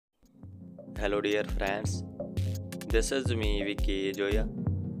Hello dear friends, this is me Vicky Joya.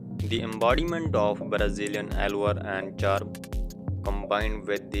 The embodiment of Brazilian allure and charm combined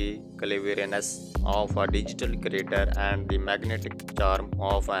with the cleverness of a digital creator and the magnetic charm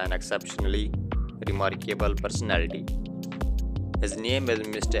of an exceptionally remarkable personality. His name is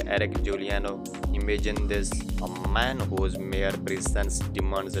Mr. Erick Juliano. Imagine this, a man whose mere presence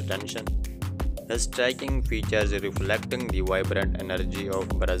demands attention. His striking features reflecting the vibrant energy of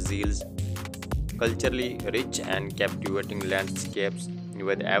Brazil's culturally rich and captivating landscapes.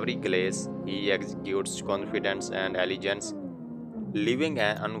 With every glaze, he executes confidence and elegance, leaving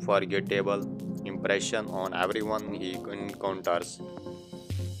an unforgettable impression on everyone he encounters.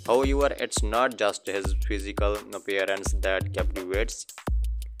 However, it's not just his physical appearance that captivates,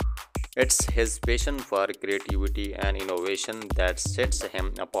 it's his passion for creativity and innovation that sets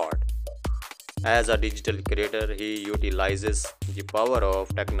him apart. As a digital creator, he utilizes the power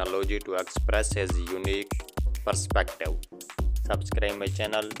of technology to express his unique perspective. Subscribe my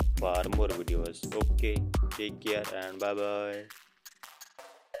channel for more videos. Okay, take care and bye bye.